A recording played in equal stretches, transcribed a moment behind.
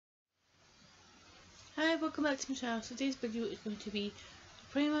Hi, welcome back to my channel. So today's video is going to be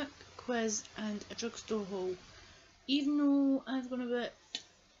a Primark quiz and a drugstore haul. Even though I've gone a bit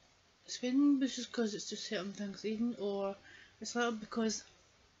spending, this is because it's just certain things even, or it's a little because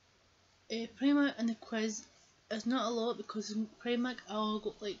Primark and the quiz is not a lot, because in Primark I all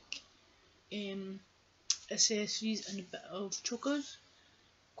got like accessories and a bit of chokers.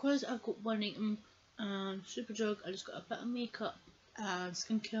 Quiz I've got one item, and Superdrug I just got a bit of makeup and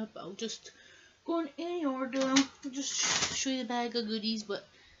skincare, but I'll just go in any order. I'll just show you the bag of goodies, but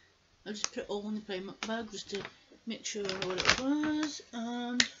I'll just put it all in the Primark bag just to make sure what it was.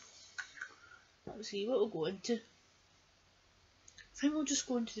 And let's see what we'll go into. I think we'll just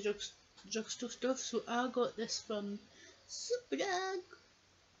go into the drugstore stuff. So I got this from Superdrug,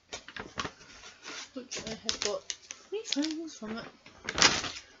 which I have got 3 things from it.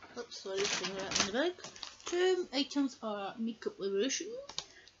 Oops, sorry, putting that in the bag. 2 items are Makeup Liberation,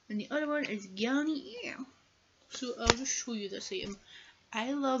 and the other one is Garnier. So I'll just show you this item.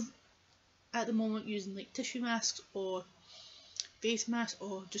 I love at the moment using like tissue masks or face masks,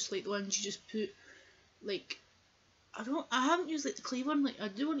 or just like the ones you just put like, I haven't used like the clay one. Like I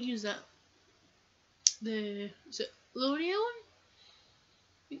do want to use that, is it L'Oreal one?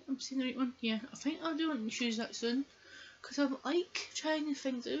 I think I'm seeing the right one. Yeah, I think I do want to use that soon, because I like trying new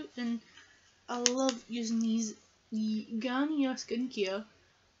things out, and I love using the Garnier skincare.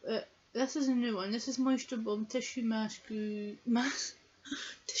 This is a new one. This is Moisture Bomb Tissue Mask,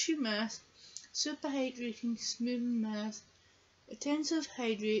 Tissue Mask, Super Hydrating Smoothing Mask, Intensive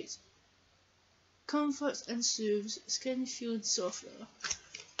Hydrates, Comforts and Soothes, Skin Feels Softer.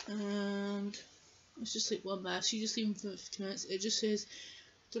 And it's just like one mask. You just leave them for 50 minutes. It just says,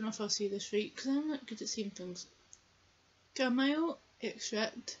 don't know if I'll say this right, because I'm not good at saying things. Chamomile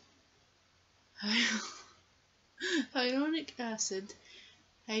extract, hyaluronic acid,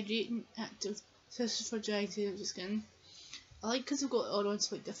 hydrating active. This is for dry sensitive skin. I like because they've got other ones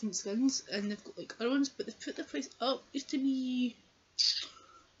for like different skins, and they've got like other ones, but they've put the price up. Used to be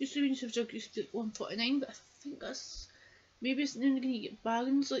in Superdrug used to be $1.49, but I think that's maybe it's now going to get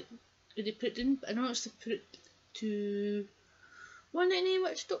bargains like they put it in. But I noticed they put it to $1.99,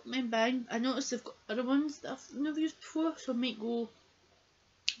 which I don't mind buying. I noticed they've got other ones that I've never used before, so I might go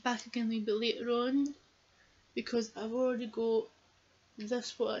back again a little bit later on, because I've already got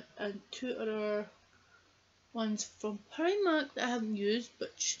this one and 2 other ones from Primark that I haven't used,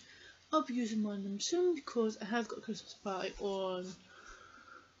 but I'll be using one of them soon, because I have got a Christmas party on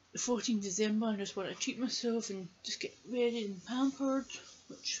the 14th of December and I just want to treat myself and just get ready and pampered,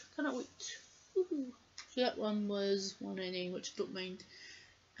 which I cannot wait. Woohoo. So that one was $1.99, which I don't mind,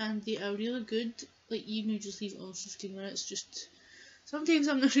 and they are really good. Like even you just leave it on 15 minutes, just sometimes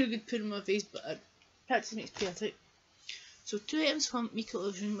I'm not really good putting on my face, but practice makes perfect. So 2 items from Makeup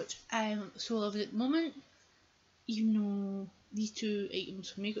Illusion, which I am so loving at the moment. Even though these 2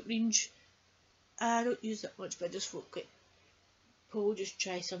 items from Makeup Range I don't use that much, but I just thought okay, probably just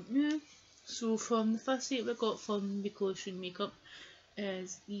try something new. So from the first item I got from Makeup Illusion Makeup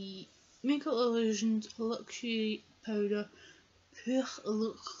is the Makeup Illusions Luxury Powder Pure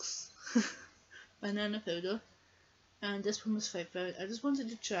Luxe Banana Powder, and this one was £5. I just wanted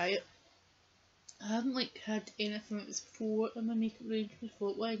to try it. I haven't like had anything like this before in my makeup range. I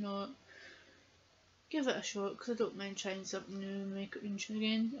thought, why not give it a shot, because I don't mind trying something new in my makeup range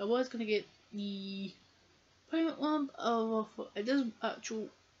again. I was going to get the Primark one, but it does actually,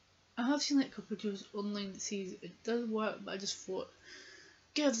 I have seen like a couple of videos online that says it does work, but I just thought,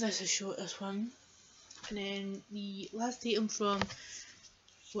 give this a shot, this one. And then the last item from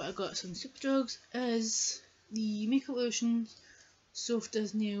what I got some Superdrugs is the Makeup Illusions Soft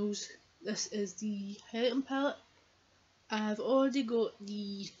as Nails. This is the highlighting palette. I've already got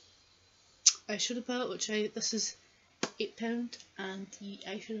the eyeshadow palette, which this is £8, and the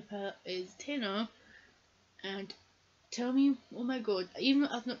eyeshadow palette is £10. And tell me, oh my god, even though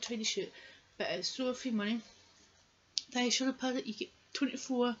I've not tried the shit, but it's so free money. The eyeshadow palette, you get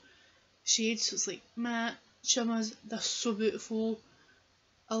 24 shades, so it's like matte, shimmers, they're so beautiful.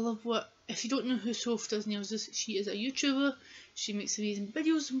 I love if you don't know who Soft as Nails is, she is a YouTuber. She makes amazing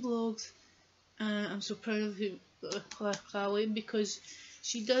videos and vlogs, and I'm so proud of Chloe, because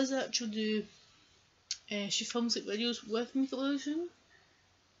she does actually do, she films like videos with Makeup Illusion,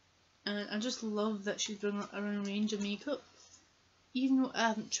 and I just love that she's bringing a range of makeup. Even though I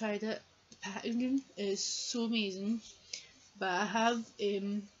haven't tried it, the packaging is so amazing, but I have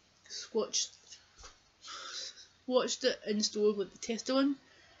watched it in the store with the tester one,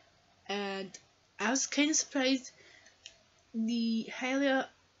 and I was kind of surprised. The highlighter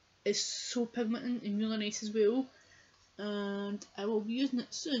is so pigmented and really nice as well, and I will be using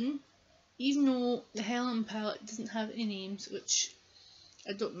it soon, even though the Helen palette doesn't have any names, which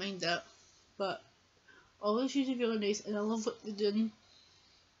I don't mind that, but all the shades are really nice, and I love what they're doing.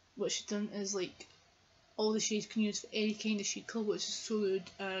 What she's done is like all the shades can use for any kind of shade colour, which is so good,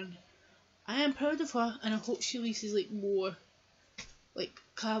 and I am proud of her, and I hope she releases like more like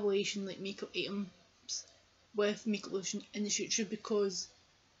collaboration, like makeup items with Makeup Lotion in the future, because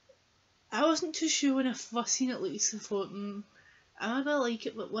I wasn't too sure when I first seen it. Like, so I thought, am I gonna like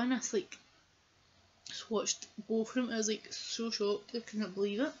it? But when I like swatched both of them, I was like so shocked. I couldn't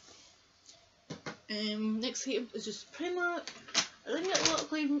believe it. Next item is just Primark. I didn't get a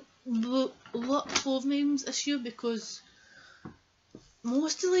lot of clothing names this year, because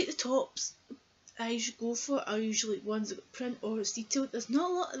most of like the tops I usually go for are usually ones that got print or it's detailed. There's not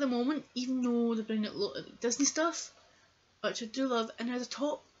a lot at the moment, even though they're bringing out a lot of like Disney stuff, which I do love. And there's a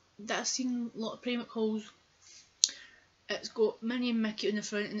top that I've seen a lot of Primark hauls. It's got Minnie and Mickey on the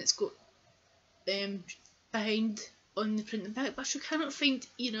front, and it's got behind on the print and back, but I cannot find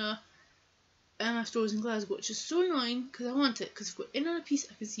either in my stores in Glasgow, which is so annoying because I want it, because I've got another piece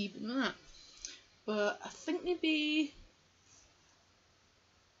I can see, but not that. But I think maybe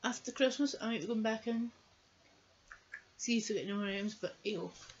after Christmas I might be going back in, see if I get any more items, but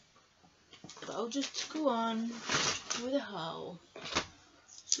ew. But I'll just go on with the haul.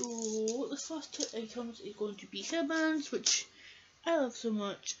 So the first two items is going to be hairbands, which I love so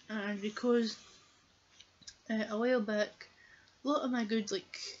much, and because a while back a lot of my good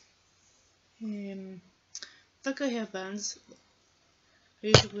like figure hairbands I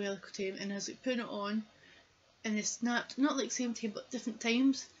used to wear like a time, and I was like putting it on and they snapped, not like same time but different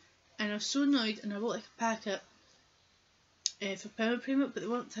times, and I was so annoyed, and I bought like a packet for Primark, but they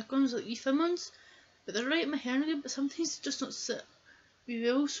weren't thick ones, like thin ones, but they're right in my hair again, but sometimes they just not sit very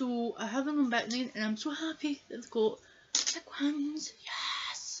well, so I haven't gone back again, and I'm so happy that they've got thick ones.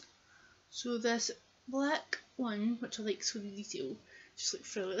 Yes! So this black one, which I like, so the detail, just like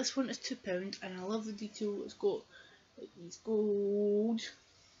frilly. This one is £2, and I love the detail. It's got like these gold.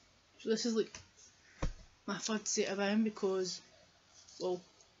 So this is like my third set of iron, because, well,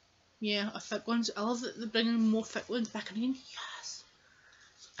 yeah, a thick ones. I love that they're bringing more thick ones back again. Yes!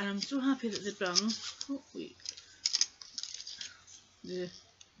 And I'm so happy that they bring. Oh wait, the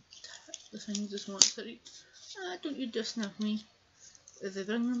thing just wants to read. Don't you dare snap me. They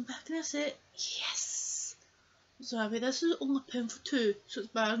bring them back in a set. Yes! So happy. This is only £1 for two, so it's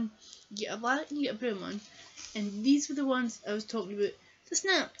bang. You get a black and you get a brown one, and these were the ones I was talking about. They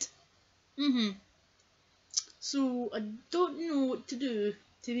snapped. So I don't know what to do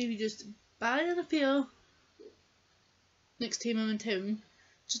to maybe just buy another pair next time I'm in town,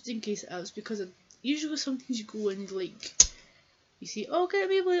 just in case it is, because usually sometimes you go and like you see, oh, get a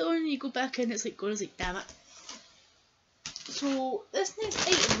Beyblade on, and you go back in, it's like going, it's like, damn it. So this next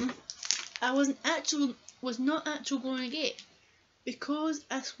item I was not actually going to get, because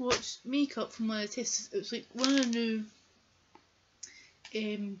I swatched makeup from one of the tests. It was like one of the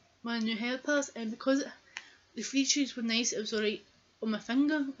new hair palettes, and because the free shades were nice, it was alright on my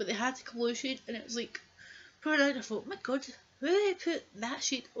finger, but they had a blue shade, and it was like product. I thought, my god, why did I put that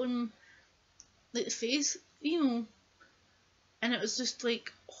shade on like the face, you know? And it was just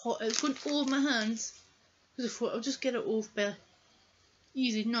like hot. It was going all over my hands, because I thought I'll just get it off by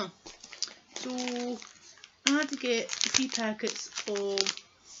easy. No, so I had to get 3 packets of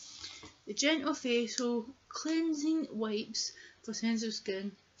the Gentle Facial Cleansing Wipes for sensitive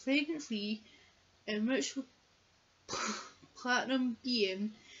skin, fragrance free, enriched with platinum BM,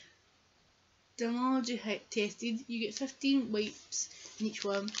 dermatology tested. You get 15 wipes in each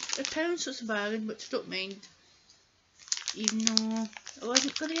one. They're £1, so it's a bargain, which I don't mind, even though I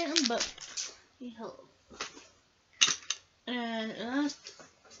wasn't going to get them, but hey, hello. And the last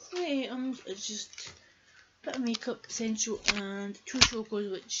 3 items is just a bit of makeup essential and 2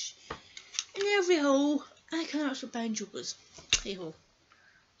 chocos, which in every haul I cannot stop buying chocos. Hey ho.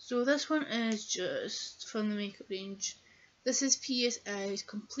 So this one is just from the makeup range. This is PSI's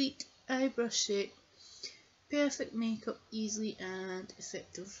Complete Eye Brush Set. Perfect makeup, easily and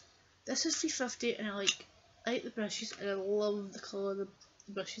effective. This is £3.50, and I like the brushes, and I love the colour of the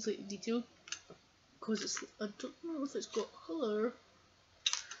brushes, like the detail, because it's, I don't know if it's got colour.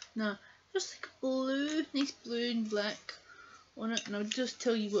 Nah, just like blue, nice blue and black on it. And I'll just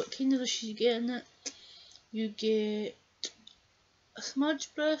tell you what kind of brushes you get in it. You get a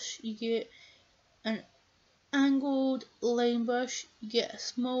smudge brush, you get an angled line brush, you get a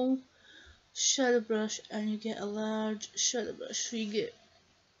small shadow brush, and you get a large shadow brush. So you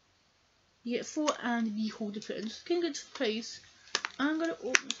get 4 and a holder put in. It's kind of good for the price. I'm gonna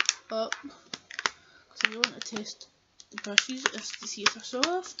open this up because I want to test the brushes to see if they're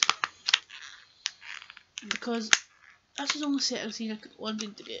soft. because that's the only set I've seen I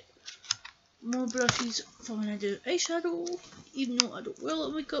wanted to get more brushes for when I do eyeshadow, even though I don't wear a lot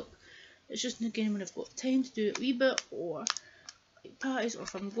of makeup. It's just again when I've got time to do it a wee bit, or like parties, or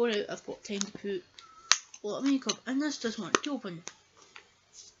if I'm going out I've got time to put a lot of makeup, and this does want to open.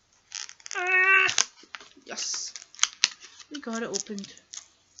 Ah! Yes! We got it opened.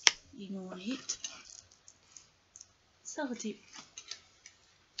 You know what I hate. Sellotape.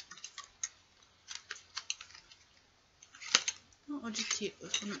 Oh, I'll just tape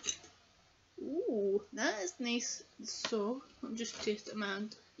this one up. Ooh, that is nice. So, I'll just taste it in my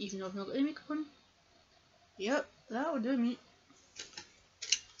hand, even though I've not got any makeup on. Yep, that'll do me.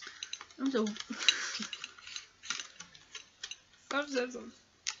 I'm so.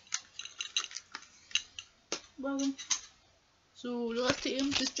 Well then. So, the last item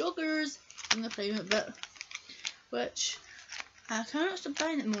is joggers in the Primark bit, which I cannot stop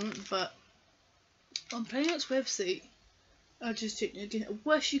buying at the moment, but on Primark's website, I'll just check it again. I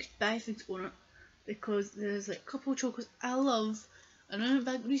wish you could buy things on it, because there's like a couple of chocolates I love, and I went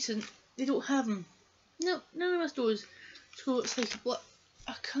back recent, they don't have them. No, none of my stores. So it's like, what?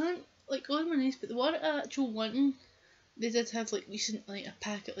 I can't, like, on my nice, but the one I actually wanted, they did have like recent, like a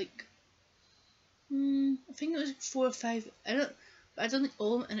packet, like, I think it was 4 or 5 in it, but I don't like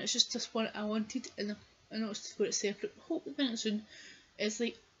all of them, and it's just this one I wanted, and I noticed for it separate. Hope they bring it soon. It's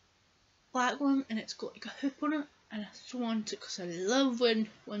like black one, and it's got like a hoop on it, and I so want it because I love when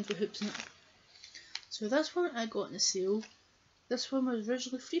ones with hoops in it. So this one I got in the sale. This one was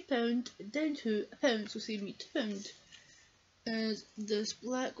originally £3, down to £1, so saving me £2. Is this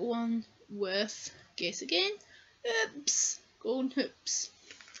black one with, guess again, hoops, golden hoops.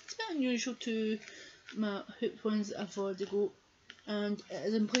 It's a bit unusual to my hoop ones that I've already got, and it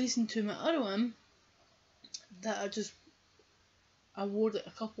is in place into my other one that I wore like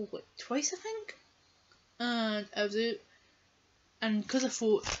a couple, like twice I think, and I was out, and because I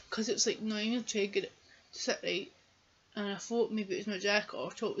thought, because it's like not even trying to get it to sit right, and I thought maybe it was my jacket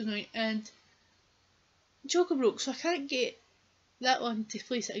or top was annoying, and choker broke, so I can't get that one to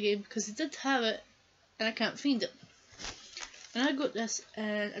place it again because they did have it and I can't find it. And I got this,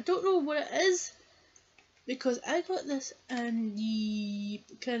 and I don't know what it is because I got this in the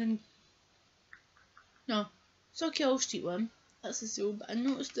kind of, no, Socky All Street one. That's the sale, but I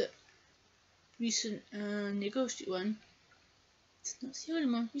noticed it recent and the Girl Street one. It's not sale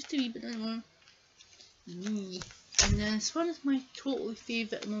anymore. Used to be, but not anymore. And then this one is my totally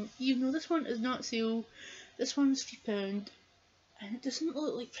favourite at the moment, even though this one is not sale. This one's £3, and it doesn't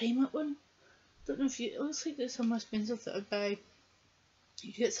look like Primark one. Don't know if you, it looks like there's some more expensive that I'd buy.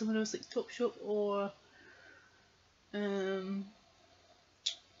 You get somewhere else like Topshop or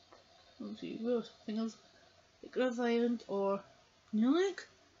let's see, where else? I think it was like River Island or Newlake,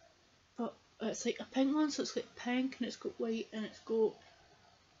 but it's like a pink one, so it's like pink and it's got white and it's got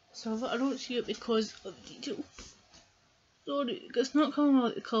silver. I don't see it because of the detail. Sorry, it's not coming with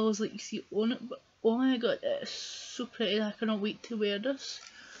like the colours like you see on it, but oh my god, it is so pretty. I cannot wait to wear this.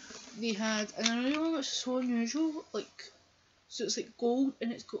 They had another one which is so unusual, like, so it's like gold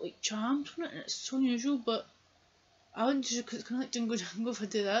and it's got like charms on it, and it's so unusual, but I wouldn't do it because it's kind of like Jingle Jangle if I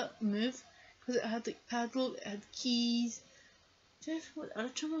do that move, because it had like padlock, it had keys. Do you know what the other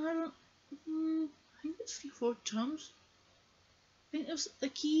charm I had on it? I think it's 3 or 4 charms. I think it was a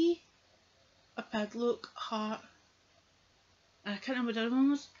key, a padlock, a heart, and I can't remember what the other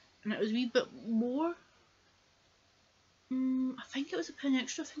one was, and it was a wee bit more. I think it was £1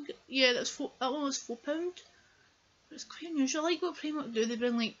 extra. I think yeah, that one was £4. But it's quite unusual. I like what Primark do. They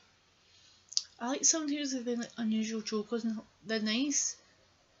bring like, I like sometimes they bring like unusual chokers and they're nice,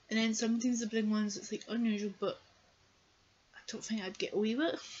 and then sometimes they bring ones that's like unusual, but I don't think I'd get away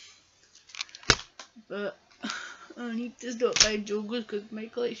with. But I need to stop buying jokers because my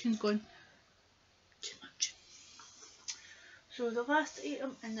collection's gone too much. So the last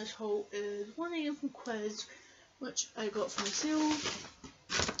item in this haul is one item from Quiz, which I got from the sale.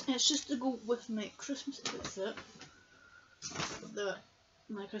 It's just to go with my Christmas outfit,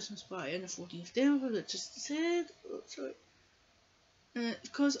 my Christmas party on the 14th of December that just said, oh, sorry.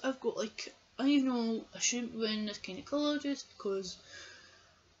 Because I've got like, I know I shouldn't be wearing this kind of colour just because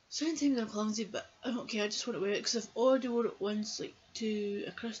sometimes I'm clumsy, but I don't care, I just want to wear it because I've already worn it once like to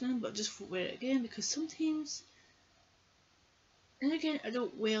a christening, but I just won't wear it again because sometimes, and again I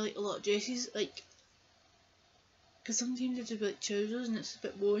don't wear like a lot of dresses, like, because sometimes I do like trousers and it's a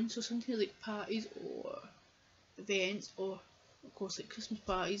bit boring, so sometimes like parties or events or of course like Christmas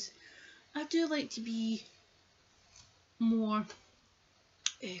parties, I do like to be more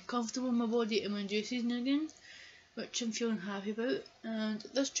comfortable in my body and my dresses now again, which I'm feeling happy about. And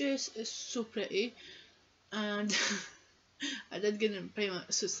this dress is so pretty. and I did get it in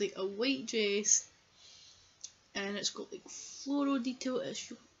Primark. So it's like a white dress, and it's got like floral detail. It's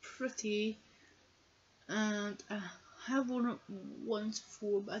really pretty, and I have worn it once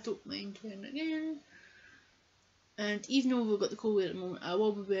before, but I don't mind wearing it again. And even though we've got the cold weather at the moment, I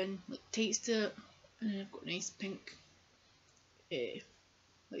will be wearing like tights to it, and I've got nice pink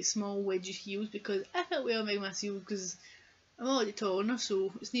like small wedgie heels, because I can't wear my massive heels because I'm already tall enough,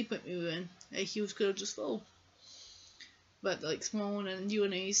 so it's no point me wearing heels because I'll just fall. But like small one and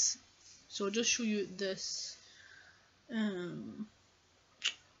really nice. So I'll just show you this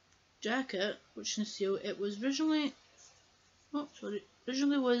jacket, which is sale. It was originally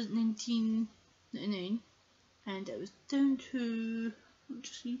originally was $19.99, and it was down to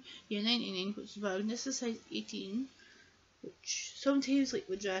 $9.99, which is valid. This is size 18, which sometimes like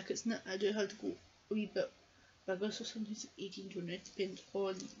with jackets, I do have to go a wee bit bigger, so sometimes 18 to 19 depends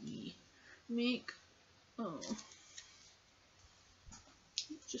on the make. Oh,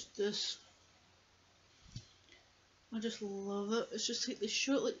 just this. I just love it. It's just like the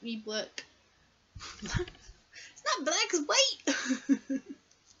short, like wee black. It's not black, it's white.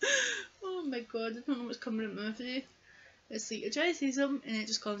 Oh my god, I don't know what's coming out my mouth today. It's like I try to say something and it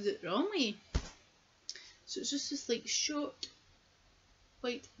just comes out the wrong way. So it's just this like short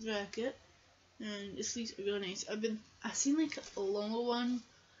white jacket, and the sleeves are really nice. I seen like a longer one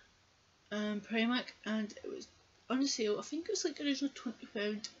Primark, and it was on sale. I think it was like originally £20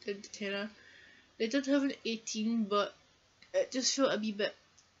 down to £10. They did have an 18, but it just felt a wee bit.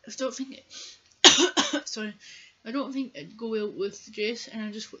 I don't think it. Sorry, I don't think it'd go well with the dress, and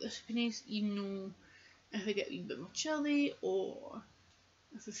I just thought this would be nice, even though if I get a wee bit more chilly, or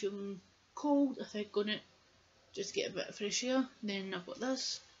if I'm feeling cold, if I'm gonna just get a bit of fresh air, then I've got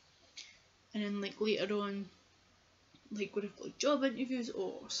this. And then like later on, like when I've got like job interviews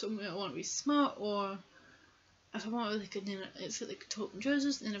or somewhere I want to be smart, or if I want like a outfit like a top and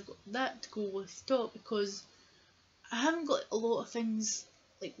trousers, then I've got that to go with the top, because I haven't got a lot of things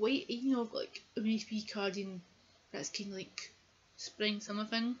like white. Even though I've got like a nice wee cardigan that's kind of like spring summer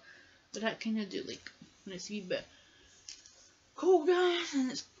thing, but that kind of do like when it's a wee bit colder,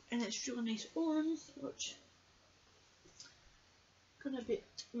 and it's really nice on, which kind of a bit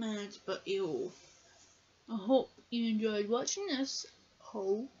mad, but ew. I hope you enjoyed watching this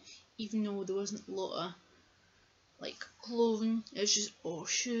haul, even though there wasn't a lot of like clothing. It's just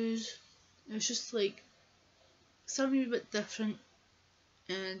shoes. It's just like something a bit different,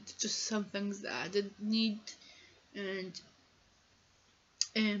 and just some things that I didn't need, and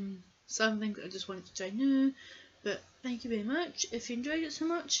some things I just wanted to try new. But thank you very much. If you enjoyed it so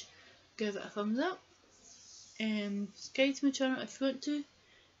much, give it a thumbs up. Subscribe to my channel if you want to.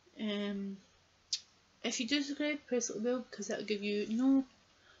 If you do subscribe, press the bell, because that will give you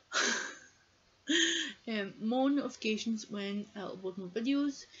more notifications when I upload more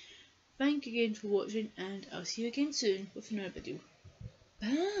videos. Thank you again for watching, and I'll see you again soon with another video.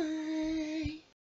 Bye!